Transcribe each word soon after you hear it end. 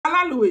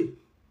Malwe.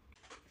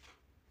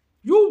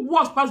 You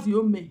worse past the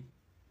old men.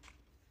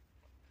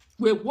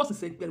 We worse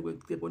is a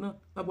Kebona.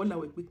 Babona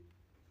we.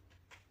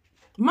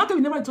 Market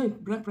will never join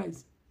brand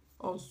price.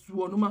 Or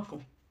no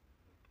market.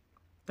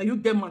 Can you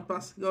get my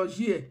pass? Your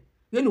year.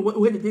 Then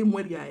when the day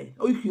more the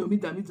oh you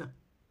meter.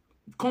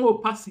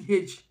 Come pass the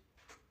age.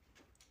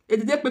 E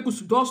de pe ku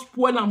do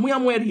spoil na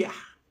mo area.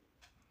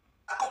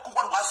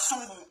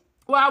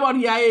 Wa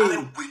ria e.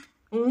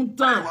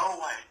 Untan.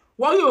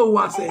 What you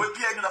want say?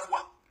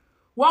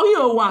 What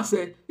you want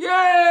say?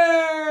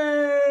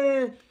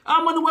 Yeah.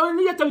 I'm on the way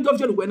ni ka video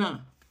jolu na.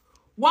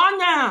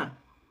 Wanya.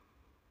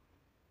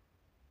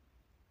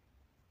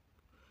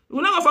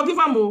 You not forgive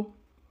am o.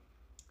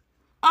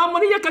 I'm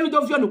on the ka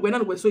video jolu na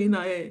we so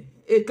ina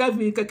e ka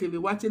vi ka kele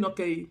watching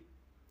okay.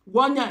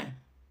 Wanya.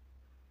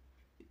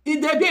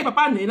 If they be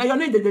papa now your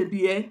name they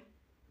be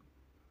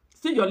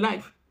still your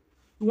life.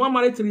 You want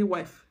marry 3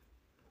 wives.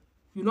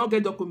 You not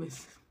get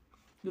documents.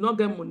 You not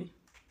get money.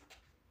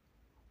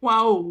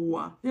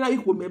 Wow. You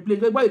like me play.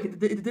 It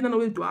didn't know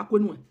to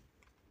akonu.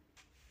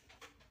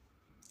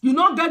 You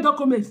not get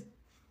documents.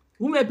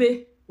 Who may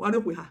be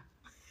what we have.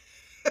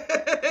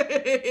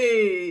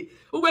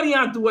 Who very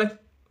hard to work.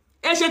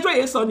 E shetro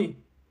e sonny.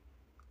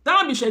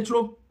 That be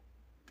shetro.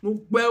 No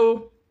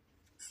well.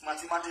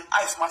 Smarty,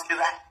 I smarty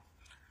that.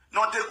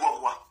 No take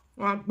what.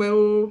 Wa pe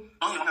o.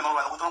 No, you know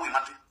what we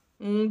matter.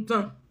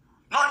 Ntan.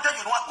 No take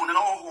you what go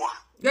no.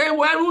 They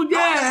where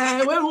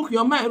look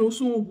your mind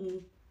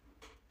soon.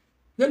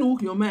 Then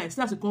look your mind.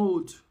 That's a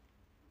code.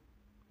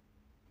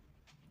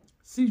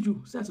 See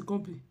you. That's a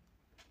company.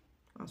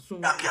 And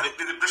soon.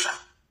 Pressure.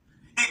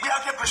 If we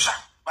have pressure,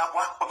 but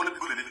what going to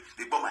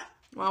be the bomb?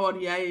 Wow,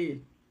 yeah.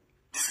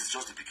 This is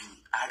just the beginning.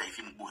 I had a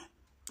film boy.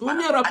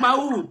 Only a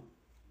pau.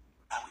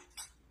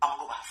 I'll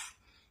go back.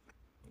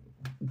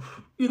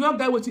 You don't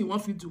get what you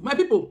want to do. My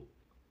people,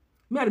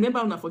 may I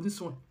remember now for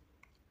this one.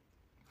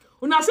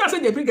 When I say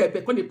they bring a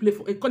back when they play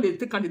for when they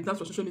take out the dance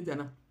for social media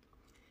now.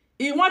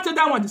 He wanted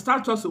that one to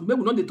start also.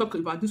 Maybe we not they talk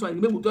about this one.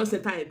 Maybe we don't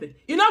set time.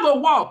 You not go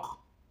walk.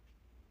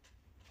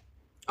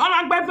 All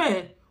I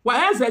bepe.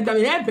 Why else that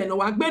we have no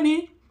work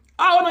Benny?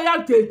 I want to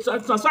have to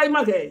transfer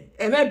my game.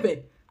 A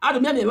bepe. I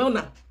don't mean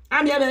a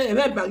I'm here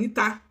a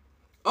bagita.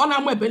 All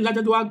I'm weapon like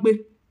to work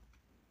be.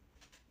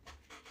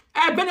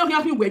 I been not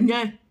happy when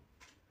ya.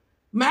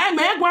 Man,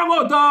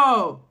 go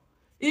do.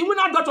 Even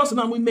not doctors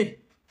now we may.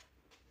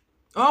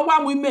 Oh,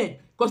 what we may.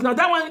 Because now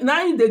that one,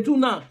 now they do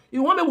now.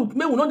 You want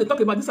me, we not they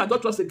talk about this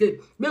adulterous again.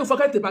 Maybe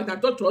forget about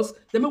adulterous,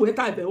 then we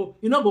type you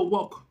not go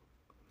walk.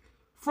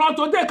 From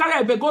today,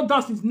 carry a go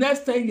down since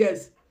next 10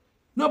 years.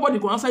 Nobody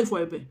go answer you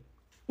for a bit.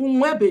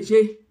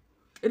 The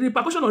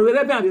repercussion of the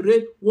rebel and the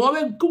ray,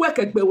 one go work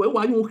at where you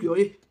walk your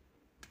way.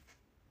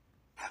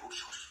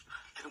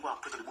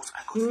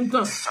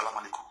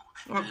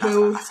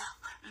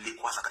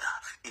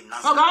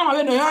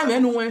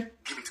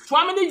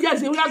 For many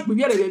years, you have to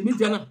be a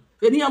bit.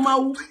 Any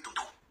amount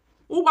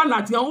who ban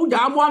that young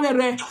damn one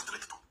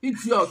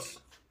idiot.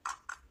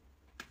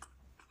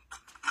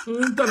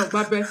 Don't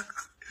know, Babe.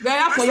 They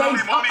are for you.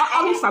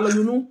 Salon,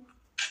 you know.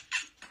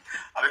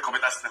 I will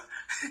comment as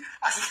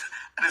I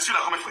see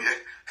that comment for you.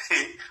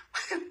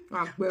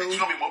 Well, you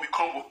know me, mommy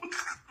combo.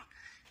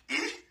 I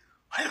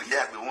am here,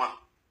 everyone.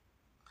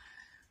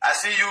 I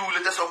see you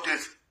latest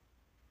update.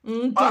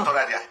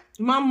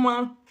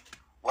 Mama.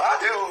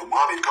 What?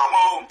 Mommy, come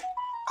on.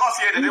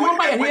 You want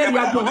buy an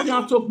area don't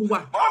have to go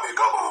one.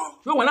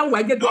 No one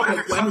I get dog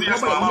like one. You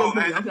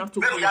have to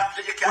go.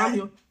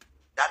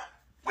 That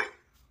way.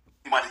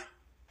 Imagine.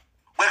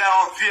 When I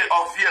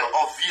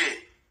fear,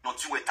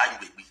 not you a tiny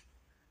baby.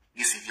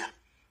 You see here.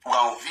 We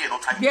are fear,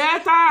 not tiny.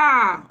 Get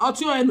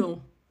out you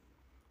know.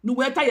 No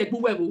where tie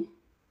go webo.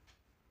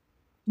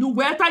 No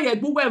where tie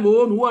go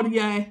webo, no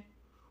worry.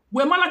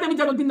 When man let me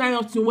just deny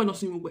us you when not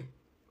seeing way.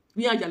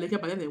 We are like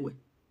by anyway.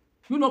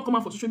 You not come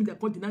out for social media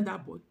can't deny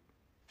that boy.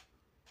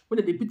 When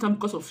they beat him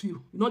because of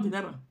you not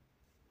deny him.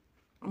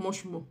 How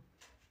much more?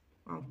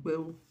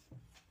 Well,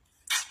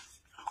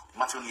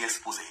 Matthew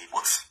expose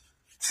but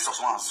this is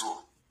one as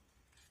well.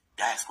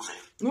 Yeah, expose.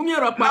 No me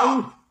a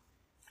pa.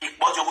 It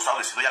was your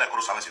service, no ya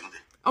le service no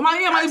dey. O ma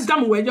here ma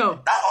come we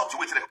jo. That ought to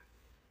wait.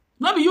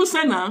 No be you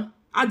send na.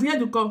 At the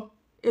end you call.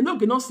 E no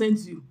go not send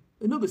you.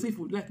 E no go say if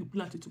you like you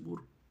plant it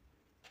tomorrow.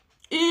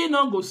 E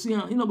no go see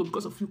am. E no go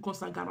because of you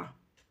constant gara.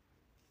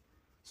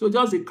 So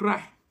just a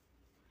cry.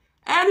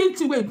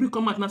 Anything where you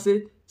come out and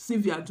say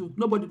Sylvia do,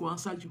 nobody go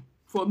answer you.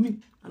 For me,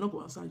 I not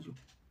go answer you.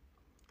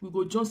 We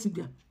go just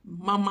Sylvia,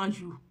 mama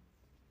you.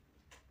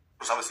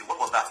 What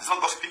was that? It's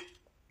not gossiping.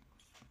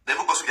 They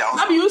will gossip their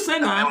husband. That be you say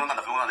now.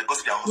 They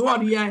gossip their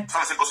husband. Yeah.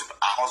 Someone say gossip her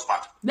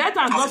husband. Let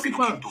her gossip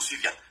her. To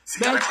Sylvia.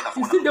 But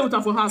you still there with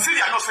her for her.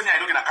 Sylvia not saying I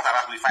don't get a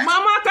cataract with fight.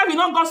 Mama Kevin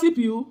not gossip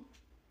you.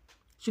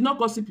 She not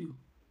gossip you.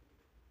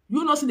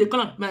 You not see the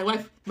color. My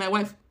wife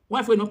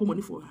will not put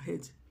money for her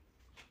head.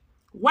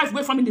 Wife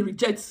where family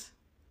rejects.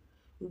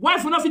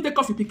 Wife will not fit take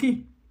off your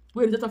pikin.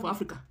 Where reject her for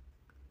Africa.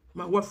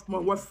 My wife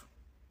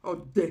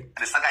out there. And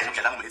the saga is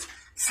okay.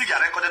 Sylvia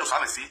recorded us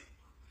say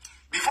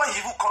before he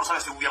even called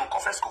us, we are on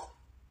conference call.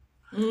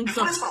 The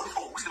funniest part of it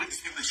all, which make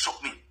this people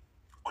shock me,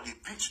 or the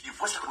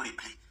voice record they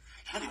play.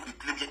 You know they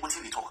play what's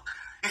in the talk.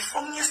 The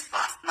funniest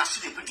part, now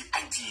she they bring the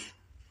idea.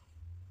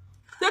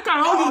 They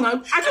can hold you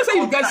now. I just say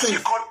you get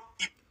sense.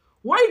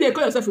 Why they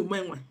call yourself a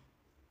Oyemwen?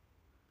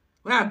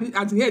 When I be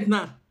at the head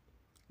now,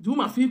 the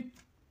woman feel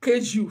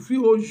cage you,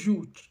 feel hold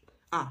you.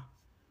 Ah,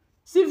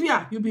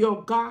 Sylvia, you be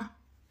your guy.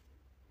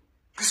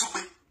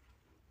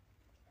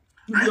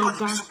 You be your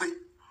guy.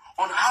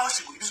 On how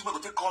she go, this way go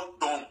take call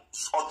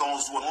dons or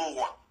dons or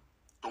what?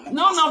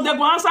 No, they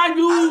go answer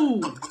you.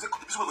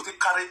 This way go take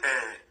carry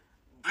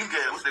bring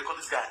what they call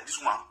this guy, this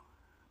woman.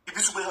 If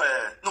this way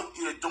no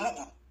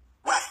Domugu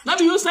wife. Now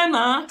you say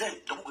now.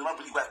 Then Domugu never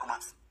bring wife come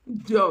out.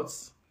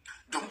 Idiots.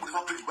 Domugu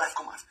never bring wife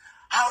come out.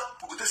 How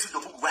we go see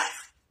Domugu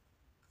wife?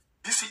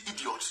 This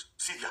idiot,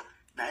 Sylvia.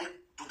 Now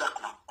do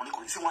that now.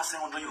 Only say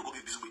 100 you go be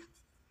this way.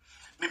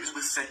 Maybe this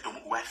way send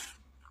Domugu wife.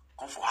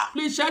 Come for her.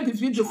 Please share this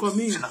video for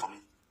me. Send her for me.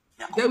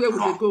 There where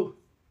will they go? You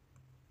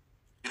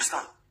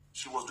understand?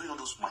 She was doing all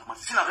those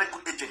mathematics. She's a very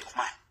good agent of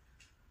mine.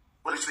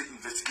 What did she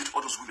investigate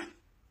all those women?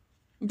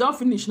 Don't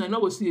finish now. Now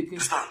we'll see again. You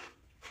understand?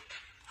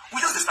 We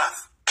just start.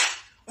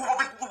 We will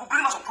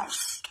bring out some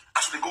proofs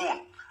as they go on.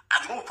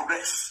 And the more we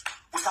progress,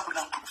 we start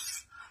bringing out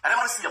proofs. I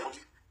never see your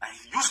body. And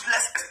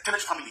useless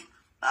extended family.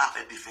 Now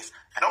after the first,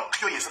 I don't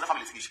cure your extended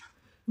family finish.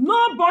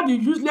 Nobody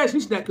useless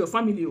rich like your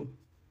family. Oh.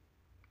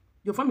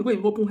 Your family go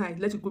in open high.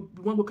 Let you go.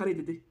 You want to go carry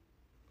the day.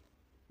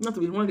 Not to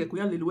be one get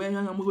kuya lelu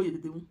and I'm go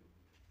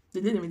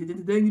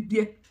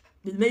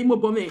the name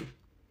of Bome.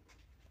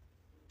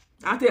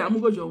 I tell I'm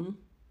go John.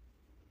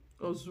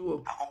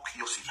 Also, I won't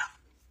kill you.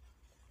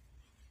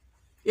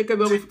 You can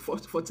be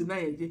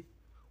 49.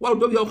 What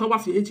do you come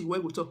off the age?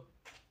 Where we talk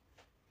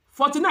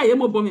 49 year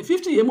more bombing,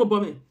 50 year more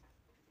bombing.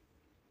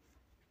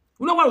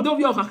 You know what do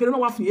you can know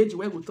what the age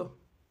where we talk?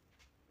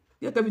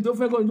 You can be don't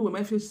go and do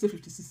my face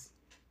 56.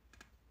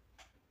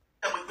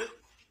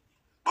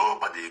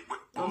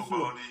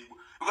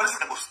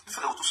 Because this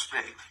is too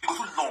spread. It goes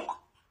too long.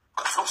 I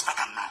don't start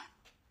now.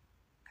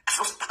 I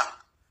don't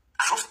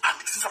start.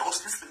 This is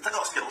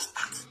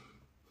start.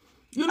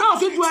 You know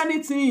if you do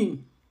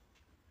anything.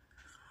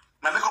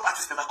 My makeup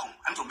artist never come.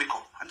 I need to make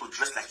up. I need to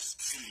dress like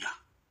Sylvia.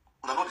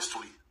 But I know the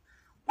story.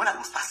 When I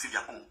go start Sylvia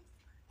home,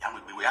 when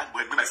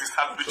my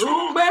sister will be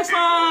true. When they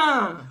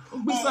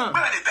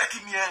beg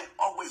me,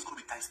 always going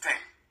to be times 10.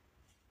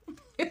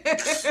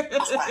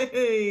 That's why.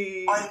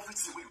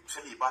 Everything we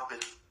tell you about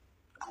Becky,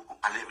 I will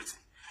compare everything.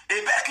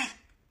 Hey, Becky!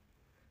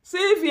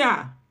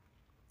 Sylvia,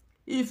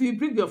 if you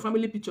bring your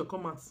family picture,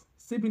 come out.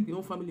 Say bring your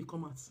own family,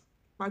 come out.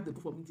 Pack the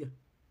book for media.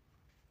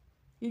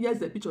 Here's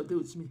the picture there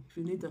with me, if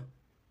you need them.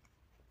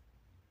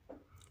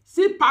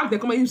 See, pack the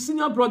come out. You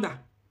senior brother.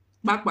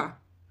 Back.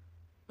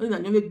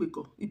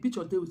 You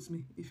picture there with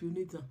me, if you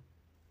need them.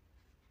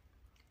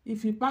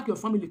 If you pack your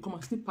family, come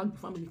out. Still pack the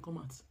family, come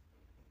out.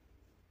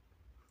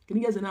 Can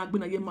you guys know I'm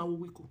going to get my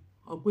wiko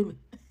or women?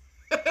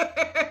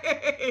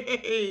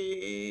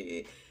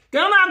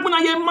 Can I go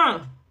get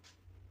man?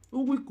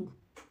 Wiko.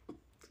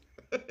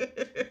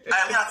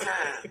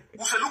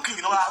 Who's looking?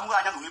 You know, I'm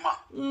going to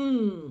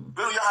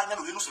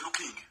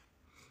looking.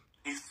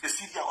 It's the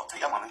city of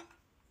Tayamane.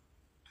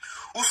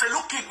 Who's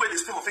looking where they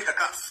stay for fake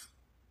accounts?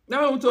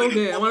 Never told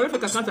me. I want to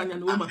fake account and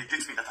you woman. You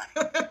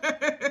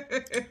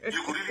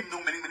could really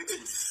know many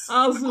things.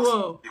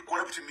 Also, the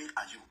quarrel between me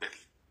and you, Becky.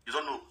 You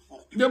don't know.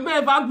 The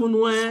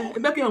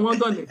Becky and one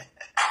done.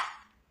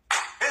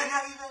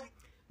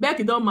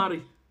 Becky don't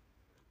marry.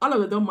 All of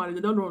them don't marry.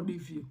 They don't run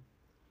leave you.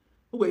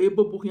 Who are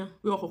able to book here?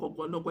 We all have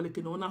no one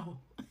can know.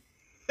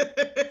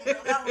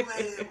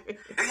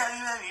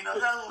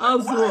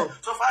 Also,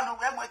 so far, no,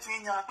 we're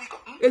waiting.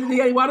 It's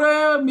the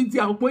water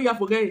media. When you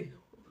forget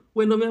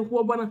when no man who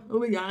are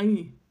over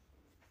young,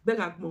 they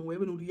got more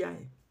women with the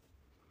eye.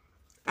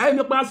 I am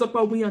your pass up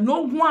when you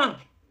no one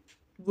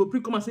go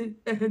pre come and say,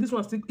 this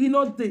one still in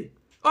all day.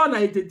 All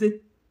night,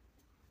 day.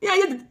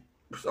 Yeah,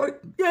 sorry,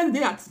 yeah,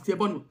 they at the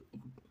bottom.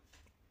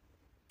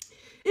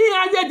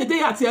 Yeah, the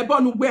day at the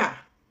bottom where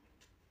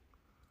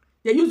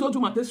they use all to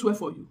my test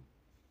for you.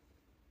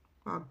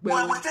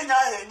 Well, we think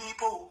I need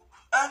Nipo.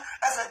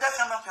 As a death,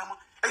 you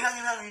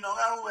know,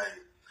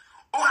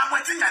 oh, I'm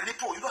waiting at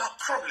Nipo. You don't have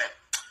problem.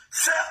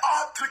 Say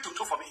all 3 to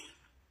 2 for me.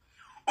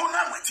 Oh,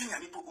 I'm waiting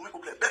at Nipo.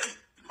 Becky,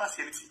 you must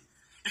hear anything.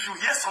 If you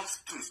hear some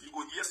things, you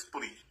go hear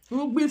Tori.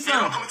 Who be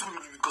not coming to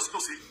me because you know,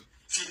 say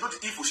she know the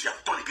evil she has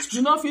done against you.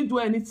 You not feel do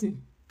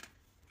anything.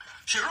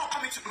 She not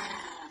coming to me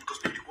because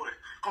baby,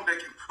 come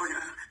back you. Oh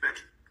yeah, back.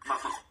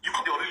 You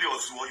come there really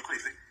also, or you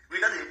crazy. We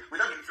not be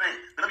friend.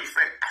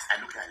 As I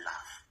look, I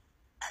laugh.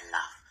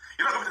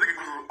 You know, coming to the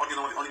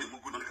only the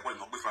good, only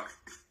the good friend.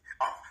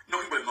 No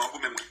people no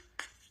good memory.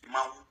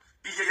 Mau.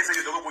 He just say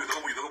you don't go.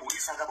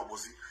 He's a guy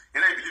bossy.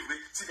 And I believe me.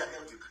 See that guy.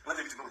 Let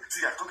me know.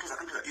 See that. Come close.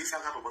 He's a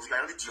guy bossy.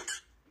 I only idiot.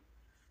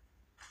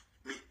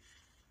 Me.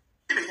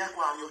 Even you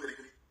go out here very.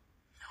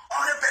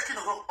 Oh, the back in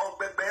the room. Oh,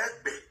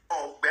 baby.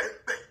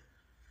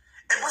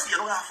 And what's you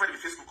don't have friend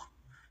with Facebook?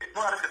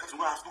 No, I don't have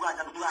Facebook.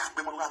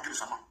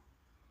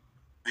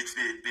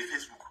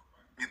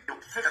 The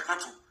fake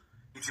account.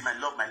 It's my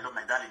love, my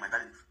darling.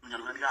 You're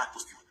going to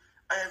post you.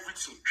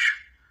 Everything.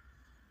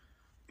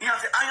 You know,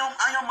 say, iron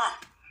man.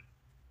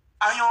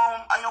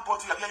 Iron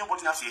body,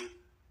 I say.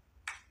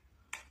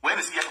 When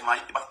is he about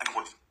iron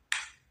body?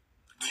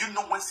 Do you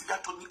know when Sylvia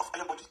told me of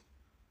iron body?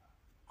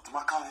 What am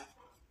I calling?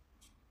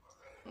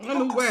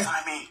 Don't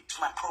concern me. It's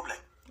my problem.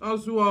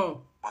 As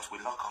well. But we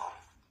lock up.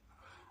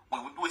 We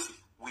will do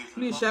it.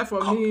 Please share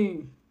for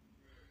me.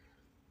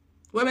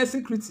 Where my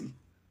security?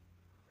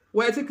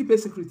 Where to keep a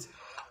secret?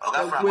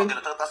 Okay, friend, the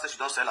doctor says she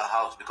don't sell her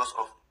house because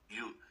of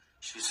you.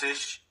 She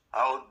says,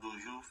 how do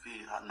you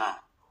feel now?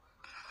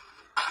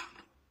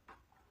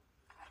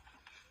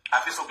 I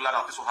feel so glad.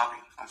 I feel so happy.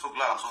 I'm so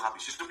glad. I'm so happy.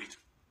 She's stupid.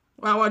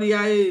 Wow, what the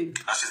and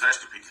she's very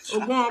stupid. Oh,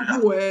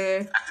 boy.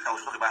 I think I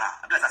was talking about her.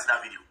 I bless I see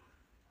that video.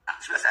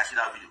 She bless I see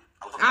that video.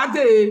 I was talking about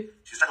her.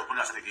 She's trying to pull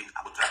herself again.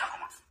 I will drag her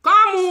come out.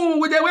 Come on,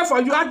 we dey wait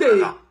for you.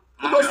 Ade.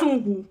 Go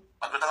soon.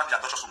 But better than the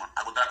adulterous woman.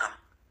 I will drag her.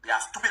 They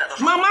are stupid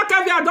adulterous Mama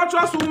can be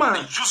adulterous woman.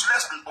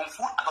 Useless and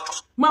unful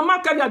adulterous.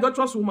 Mama can be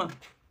adulterous woman.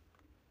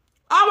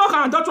 How work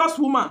an adulterous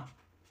woman?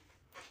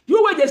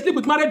 You wait they sleep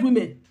with married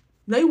women.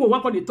 Now you will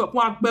work on the top.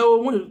 One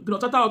bell, one the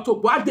total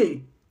top. What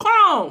day?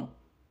 Come.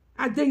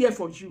 I dey here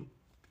for you.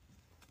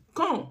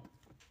 Come.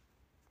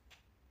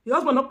 Your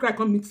husband not cry,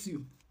 come meet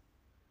you.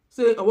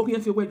 Say, I walk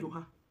in for where you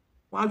are.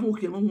 Why you walk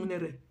here?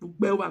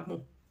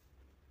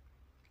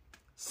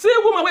 See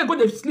woman where go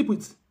to sleep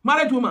with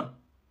married woman.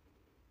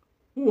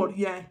 Who are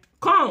you?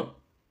 Come.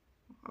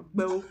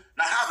 Now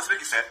how the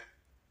speaker said,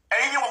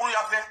 "Ain't you what you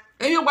have there?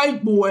 Ain't you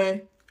white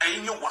boy?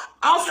 Ain't you what?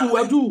 How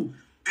to do?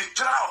 The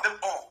general of them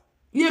all.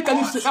 Yeah, can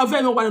you say I've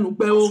no one in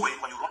Bell? When you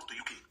run to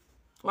UK,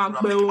 what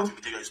Bell?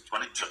 Idiot.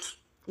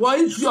 What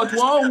idiot?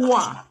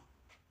 What?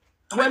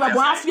 Where my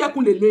boy fear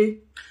kulele?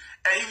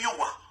 Ain't you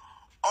what?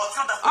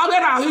 How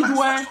get out of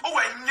way?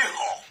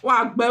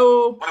 What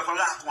Bell?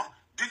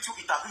 Did you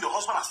interview your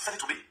husband and send it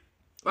to me?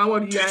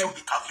 What did you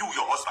interview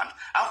your husband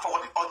and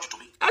forward the audio to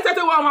me? I said,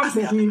 what I'm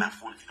saying. My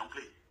phone if you don't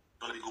play.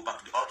 Don't let me go back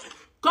to the audio.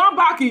 Come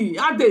back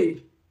here,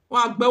 Ade.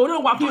 What Bell?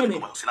 Don't walk in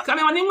it. Can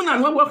I even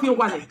not work in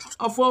one?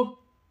 Or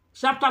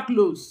chapter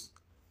close.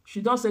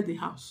 She don't set the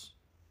house.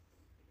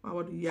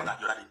 What do you?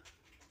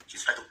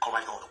 She's trying to cover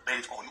it all,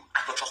 bend it all. You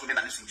don't trust women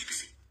that lives in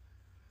GPC.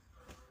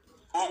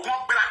 Oh,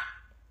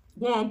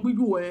 go on, big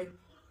way.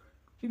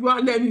 You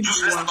want let me do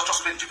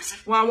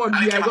one. What do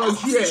I go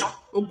here?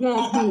 Oh, go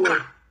on, go.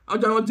 I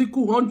don't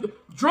want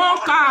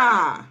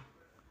drunker.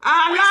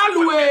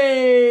 Alalwe.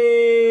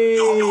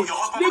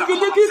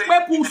 Liki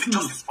pepusu.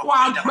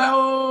 What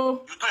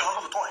bell?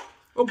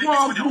 Oh, go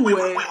on, go.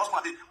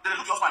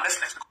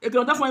 If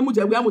you don't find much,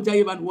 we are much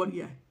even 1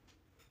 year.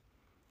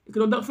 If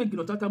you don't think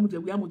you don't much,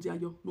 we are much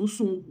ayo. No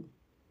soon.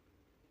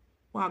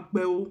 What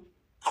bell?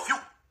 Of you.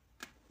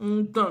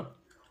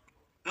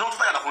 No,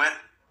 fire that way.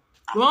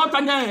 Don't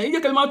tanya.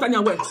 You can mount on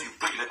your way.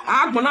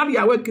 I'm gonna be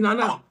awake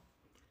now.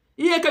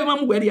 You can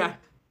mount where you are.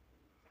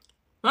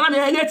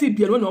 I get it.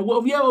 We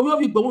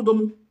go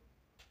domu.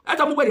 I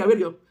tell me where you are.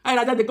 Radio. I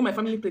rather they come my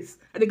family place.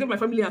 And they give my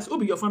family house. Who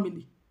be your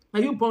family? Now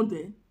you born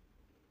there.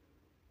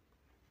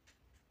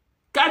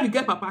 Can you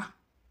get papa?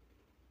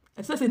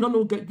 I say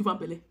no get give am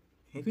belle.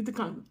 If you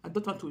can, I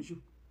don't told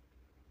you.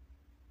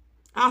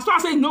 As far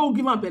as say no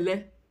give am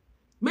belle,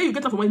 may you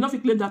get up for money, not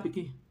claim that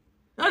pikin.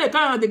 Now they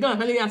can't they go and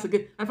family house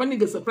again. And finally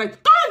get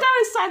surprised. Come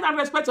inside and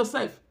respect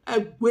yourself.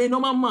 Wait no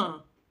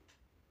mama.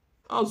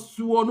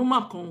 Osuo no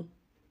makon.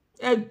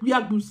 Gbe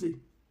agbuse.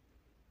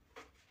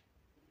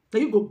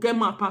 Then you go get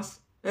my pass.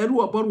 Eru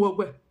oboru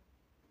ogwe.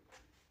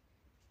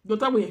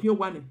 Doctor we hear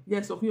one.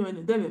 Yes, of you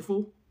and then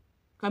for.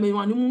 Come in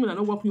one woman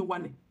and work you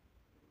one.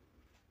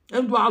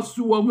 And do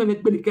Osuo me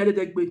make be kere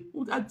degbe.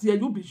 Who that there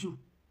you be you.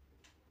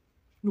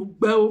 No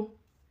bell.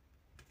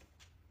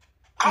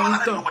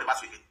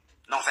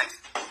 Nonsense.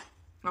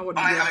 I would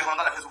you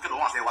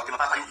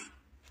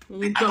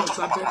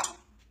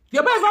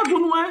better go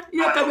no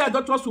you can be a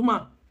doctor's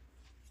woman.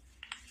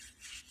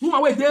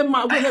 Woman wait there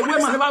man we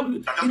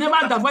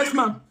never divorce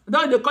man.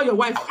 Don't they call your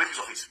wife?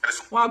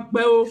 What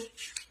bell?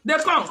 They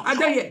come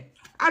ade here.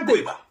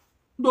 Ade.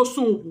 Do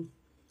soon.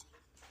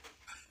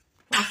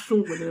 What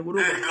soon when they go.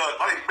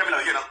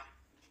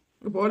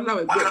 But now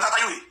we go.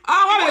 I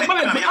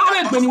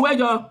will where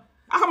you.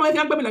 I come make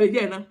baby like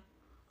here now.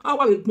 I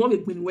will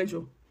make where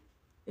you.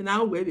 And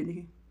now where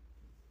be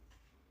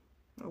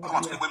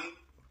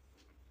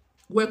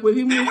work with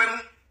him.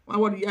 I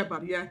want to hear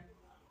about yeah.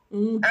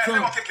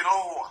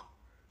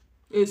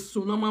 It's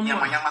so no mama.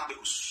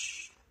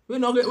 We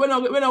not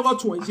got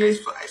 20.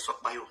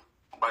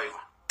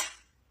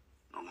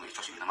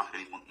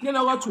 You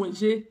not got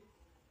 20.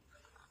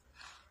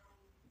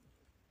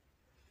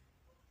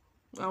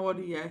 I want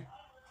to hear.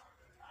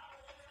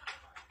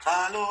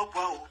 Hello,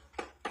 Paul.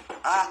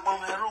 I'm on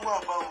the road.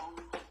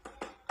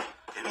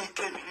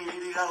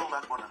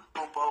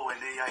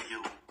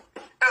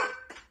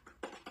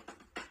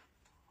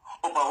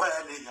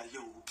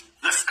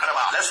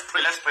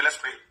 Let's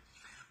pray.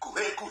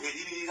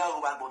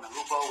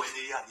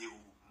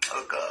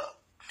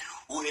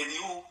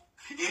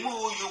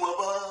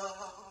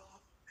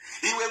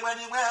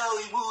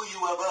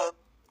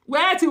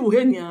 Where to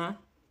Uhenia?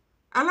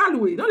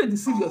 Alaluwe, don't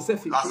deceive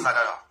yourself again.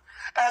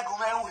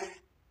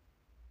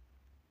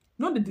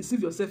 Don't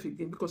deceive yourself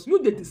again because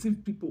you they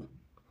deceive people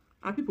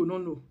and people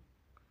don't know.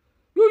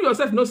 You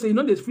yourself not say you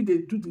know they free they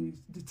do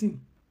the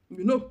thing.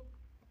 You know.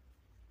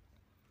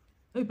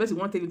 Every person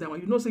want to tell you that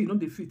one. You know say you know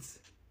the fit.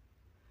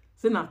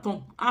 Say na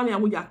ton. Ami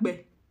awu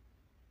yakbe.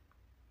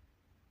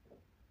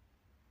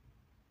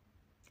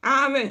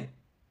 Amen.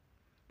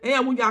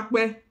 Awu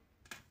yakbe.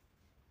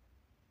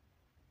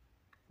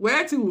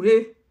 Where to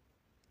he?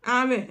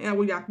 Amen.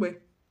 Awu yakbe.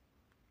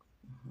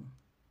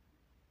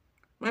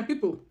 My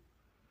people,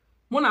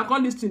 mona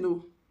come this thing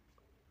o.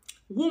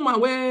 Woman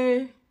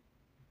where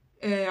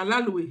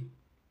Alaluwe.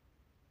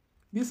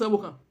 This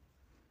woman.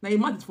 Now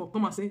imagine for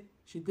come and say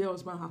she their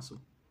husband house.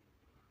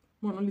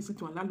 Mona not listen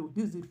to Alaluwe.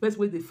 This is the best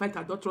way they fight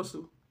adulterous.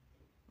 So.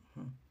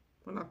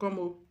 Mona come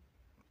o.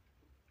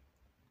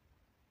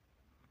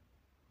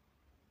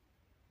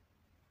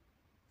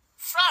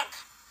 Frank,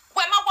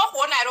 when my work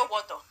on I don't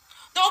water.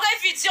 Don't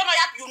get video no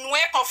ya you know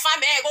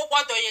confirm e go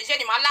water ye je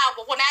ni mala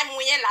go na mu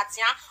yen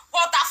latin. Go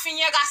ta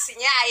finye ga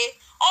sinya e.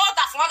 O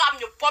ta fun ga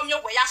mi pom yo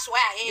we ya so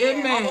e.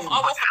 Amen. I'm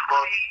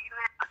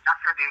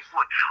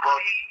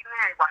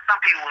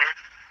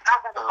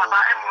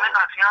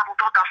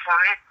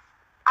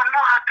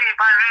not happy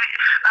about it.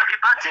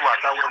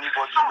 What I want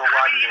anybody no one. What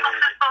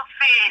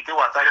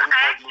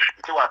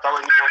I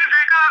want anybody.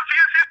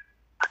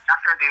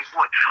 After this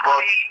word,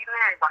 but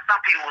what's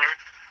happy with?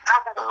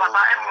 I'm not happy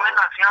about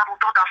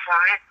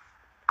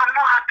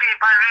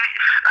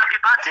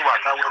it.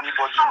 What I want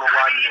anybody no one.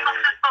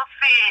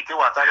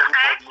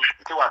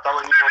 What I want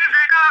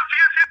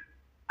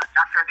anybody.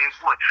 After this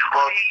word,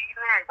 but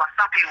what's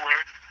happy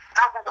with?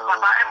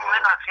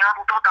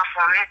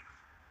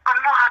 I'm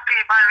not happy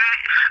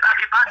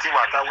about it.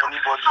 What I want anybody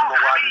no one.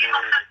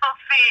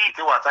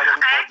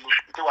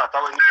 What I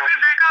want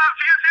anybody.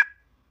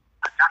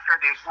 After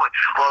this word,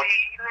 but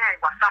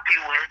what's happy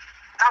with?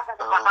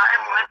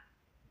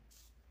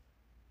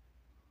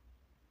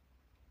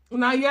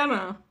 Now,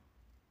 Yana,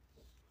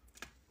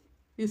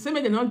 he say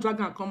me they not drag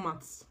and come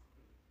out.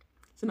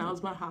 Say na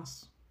husband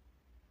house.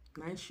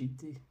 Now she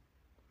did.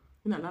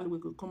 When Alaluwe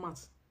go come out,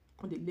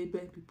 come they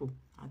label people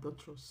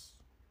adulterous.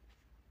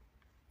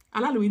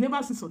 Alaluwe, you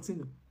never see something.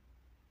 No.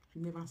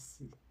 You never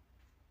see.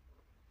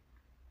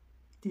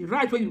 The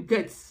right way you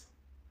get,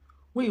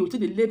 when you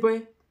take the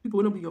label, people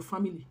will not be your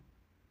family.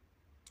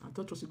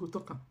 Adulterous, you go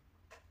talk am.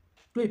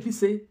 No, if you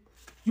say,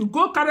 you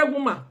go carry a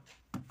woman,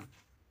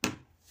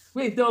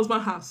 where the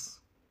husband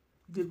house,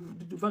 the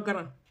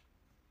vagara.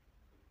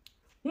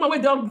 Woman where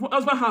the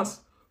husband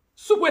house,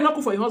 soup will not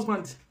cook for your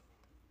husband.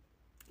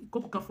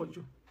 Cook for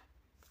you.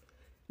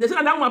 They say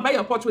that woman buy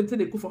your pot when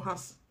they cook for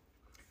house.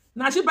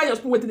 Now she buy your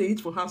spoon when they eat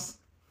for house.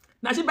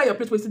 Now she buy your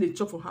plate when they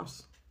chop for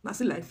house. Now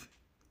see life.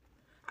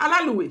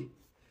 Alaluwe,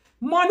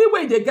 money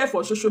where they get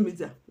for social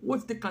media,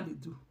 what they can they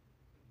do?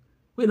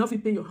 When you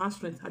not pay your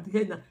house rent at the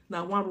head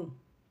now one room,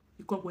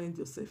 you can't go in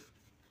yourself.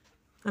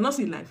 And not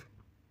see life.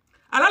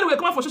 Alaluwe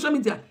come out for social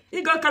media.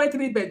 He got carry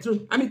 2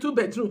 bedroom.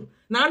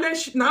 Now they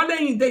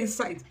in there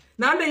inside.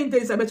 Now they in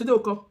there inside. But today will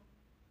come.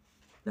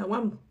 Now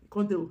one you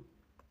can't do.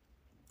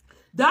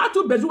 That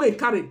 2 bedroom he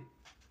carry.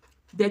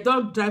 The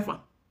dog driver.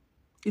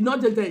 He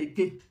not there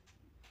again.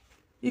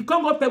 He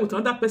can't go pay with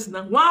another person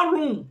now. One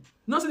room.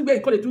 Nothing where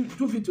he call it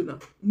do video now.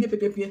 Me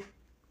pepe.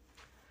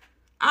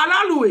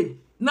 Alaluwe.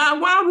 Now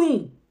one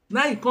room.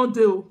 Now he can't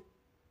do.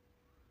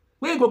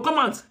 When you go come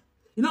out,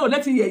 you know,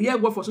 let him hear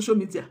work for social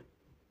media.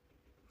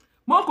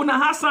 More kuna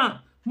Hassan,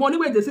 money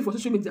where they see for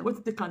social media,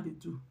 what they can they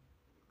do?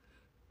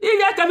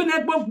 Iya Kevin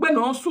Ekbo gbe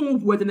no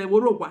sun wu de na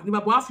woro wa ni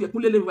babo afie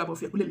kulele babo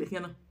afie kulele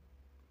hiana.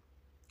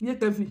 Iya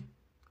Kevin.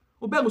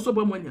 Obe go so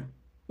bo monya.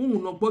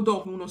 Unwu no gbodo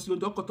ohun no si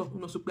odo koto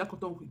no so pe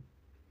akoto ohun.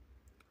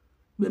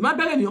 Me ma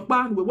bere ni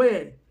opa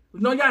we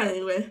no ya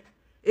enwe.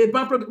 E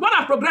ban progress.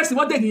 What progress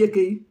what dey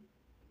yeke?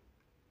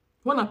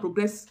 What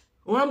progress?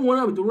 O am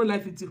won with the real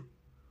life video.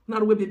 Na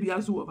ro we baby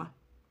azu over.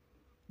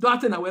 Do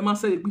ate na we ma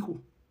say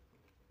egbiko.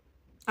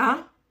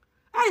 Ah,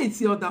 I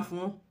ti oda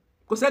fun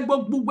ko se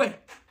gbogbo e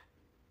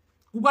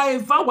gba e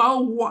fa wa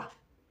wa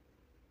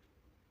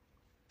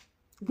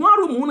won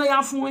room na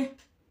ya fun e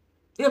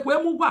pe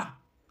mu wa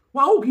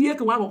o giye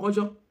ke wa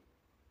gogojo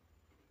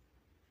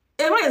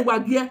e wa e wa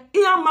giye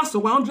e am maso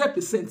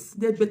 100%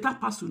 they better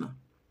pass una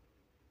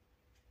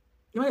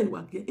e wa e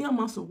wa giye e am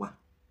maso wa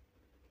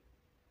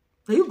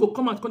then you go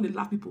come out come dey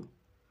laugh people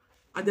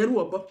and eru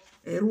obo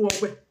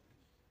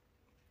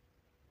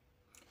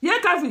ye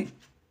Kavi.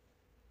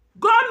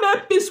 God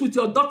made peace with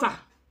your daughter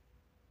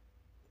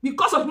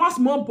because of one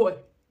small boy.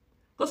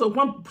 Because of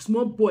one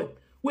small boy.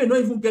 We don't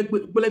even get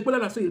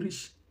but so he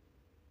rich.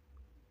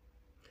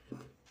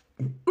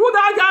 Who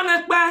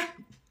that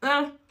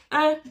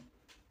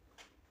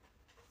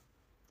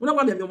we don't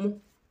want them no more.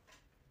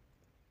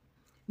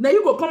 Now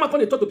you go come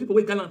and talk to people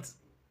with gallant.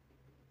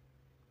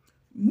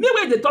 Me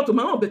when they talk to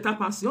my own better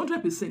pass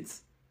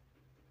 100%.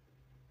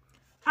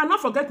 I'll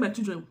not forget my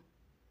children.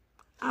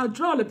 I'll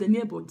draw all of the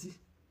near body.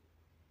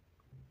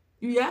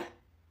 You hear?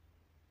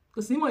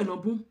 Because you want no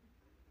boom.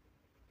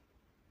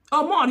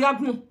 Oh, more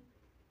yagun.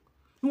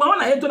 You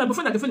want na edo na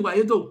before na defend wa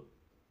edo.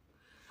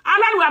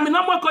 Ala we am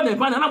no more call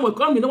pan na mo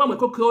call me no more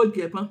call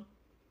gepan.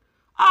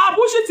 Ah,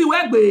 bullshit we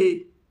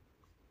gbe.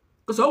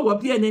 Because o wo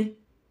bi ene.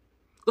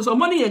 Because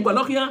money yen gba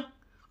lokian.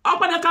 O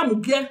pa na ka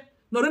mu gie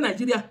no re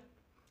Nigeria.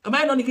 Am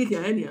I no ni kiki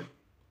ene ya.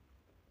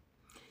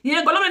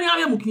 Yen gba lo me ni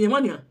awe mu kiyen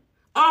money ya.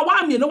 Oh,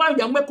 wa mi no wa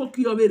ya me call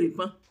ki o be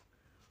pan.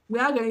 We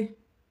are going.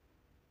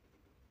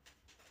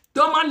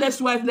 Don't man let's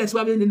wife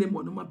in the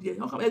morning, my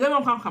dear. Okay,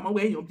 everyone can come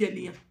away your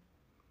belly.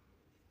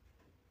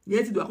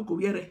 Yes, do a cocoa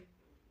yere.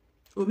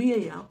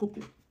 Obi ya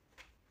cocoa.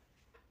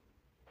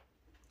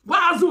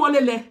 Wa azu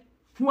olele.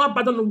 No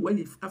abandon no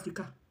way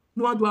Africa.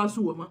 No adu azu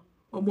woman.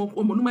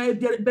 Omo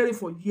no bury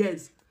for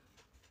years.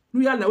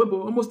 No ya lewe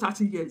almost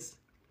 30 years.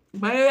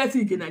 My area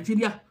in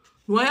Nigeria.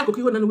 No ya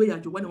cocoa na no way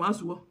ajo when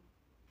azu wo.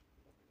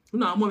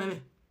 No amo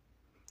meme.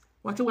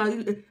 What wa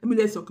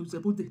emile so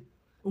kusebude.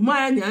 Uma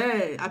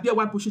enya abia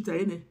wa push it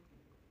ene.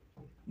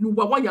 Nu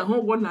wa ya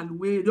ho wo na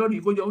luwe lori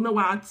go yo na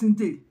wa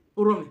tinde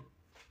oro me.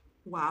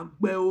 Wa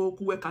gbe o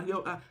ku we kan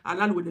yo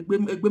alaluwe de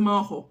egbe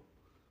ma ho.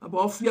 Aba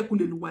ofie ku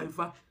le luwa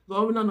iva.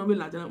 So we na no me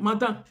la jana.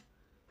 Madam,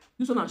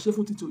 this one na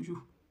shameful thing to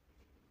you.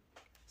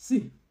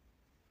 See.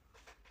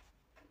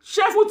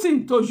 Shameful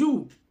thing to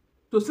you.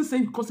 To see say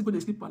you constantly dey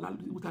sleep with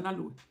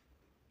alaluwe.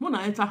 Mo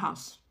na enter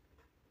house.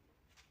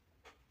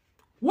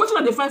 What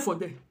should they find for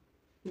there?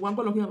 One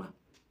go looking about.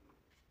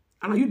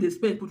 And you they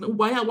spend put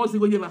why I was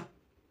go give.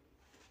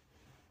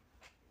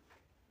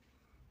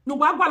 No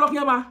why go looking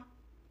about.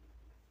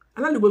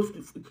 And then they go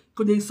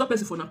could they stop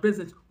person for na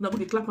present. Na go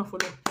dey clap for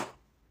them.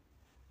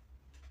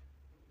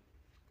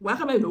 Why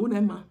come I know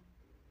na man?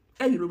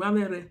 Eh you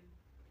remember me?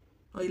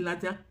 Oh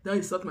Ilaja, that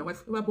is not my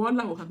wife.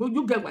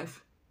 You get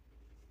wife.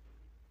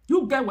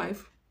 You get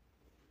wife.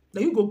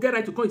 Then you go get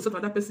right to call yourself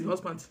another person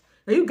husband.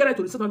 Then you get right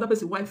to yourself another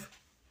person wife.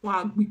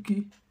 Wow,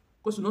 wiki.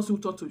 Because you not see who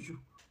talk to you.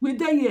 We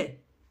there here.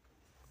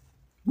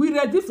 We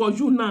ready for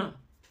you now.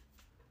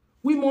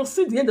 We must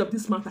see the end of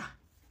this matter.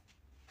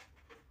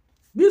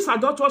 This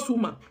adulterous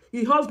woman,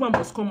 her husband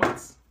must come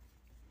out.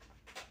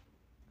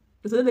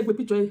 They say they take a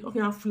picture.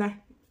 Okay, I'll fly.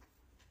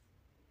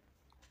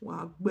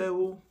 Wow,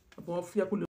 well,